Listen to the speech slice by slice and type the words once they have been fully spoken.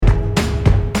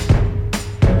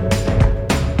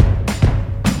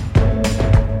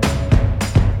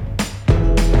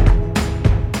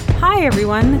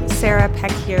everyone. Sarah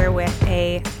Peck here with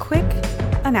a quick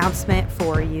announcement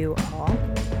for you all.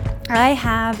 I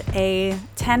have a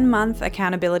 10-month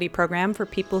accountability program for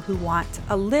people who want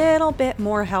a little bit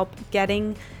more help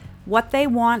getting what they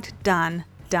want done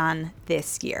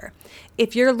this year.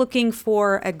 If you're looking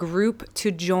for a group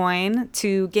to join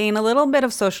to gain a little bit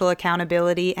of social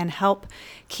accountability and help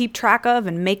keep track of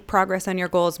and make progress on your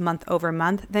goals month over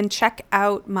month, then check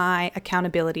out my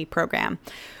accountability program.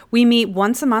 We meet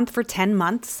once a month for 10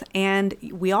 months, and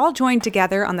we all join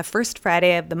together on the first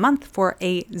Friday of the month for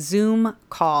a Zoom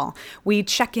call. We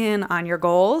check in on your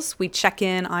goals, we check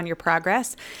in on your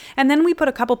progress, and then we put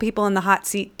a couple people in the hot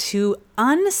seat to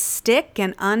unstick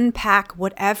and unpack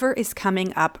whatever is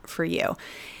coming up for you.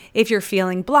 If you're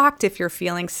feeling blocked, if you're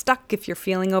feeling stuck, if you're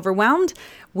feeling overwhelmed,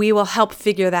 we will help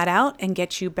figure that out and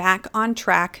get you back on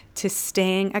track to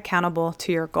staying accountable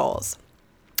to your goals.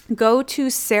 Go to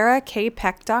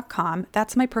sarahkpeck.com.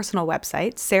 That's my personal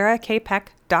website,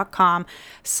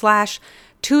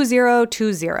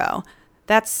 sarahkpeck.com/2020.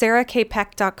 That's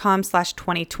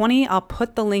sarahkpeck.com/2020. I'll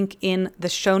put the link in the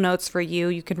show notes for you.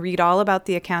 You can read all about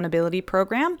the accountability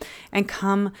program and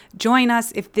come join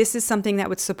us if this is something that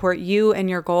would support you and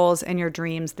your goals and your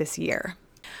dreams this year.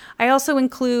 I also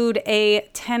include a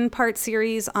 10-part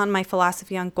series on my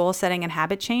philosophy on goal setting and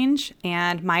habit change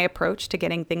and my approach to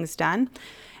getting things done.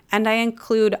 And I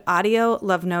include audio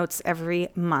love notes every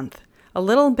month. A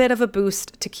little bit of a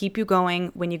boost to keep you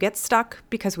going when you get stuck,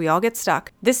 because we all get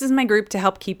stuck. This is my group to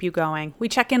help keep you going. We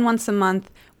check in once a month.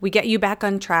 We get you back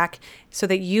on track so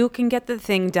that you can get the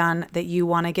thing done that you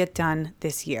want to get done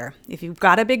this year. If you've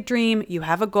got a big dream, you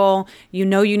have a goal, you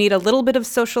know you need a little bit of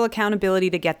social accountability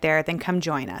to get there, then come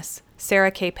join us.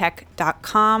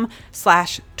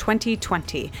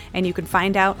 sarahkpeck.com/2020, and you can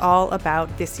find out all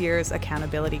about this year's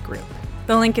accountability group.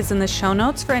 The link is in the show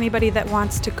notes for anybody that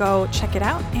wants to go check it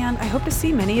out, and I hope to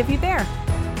see many of you there.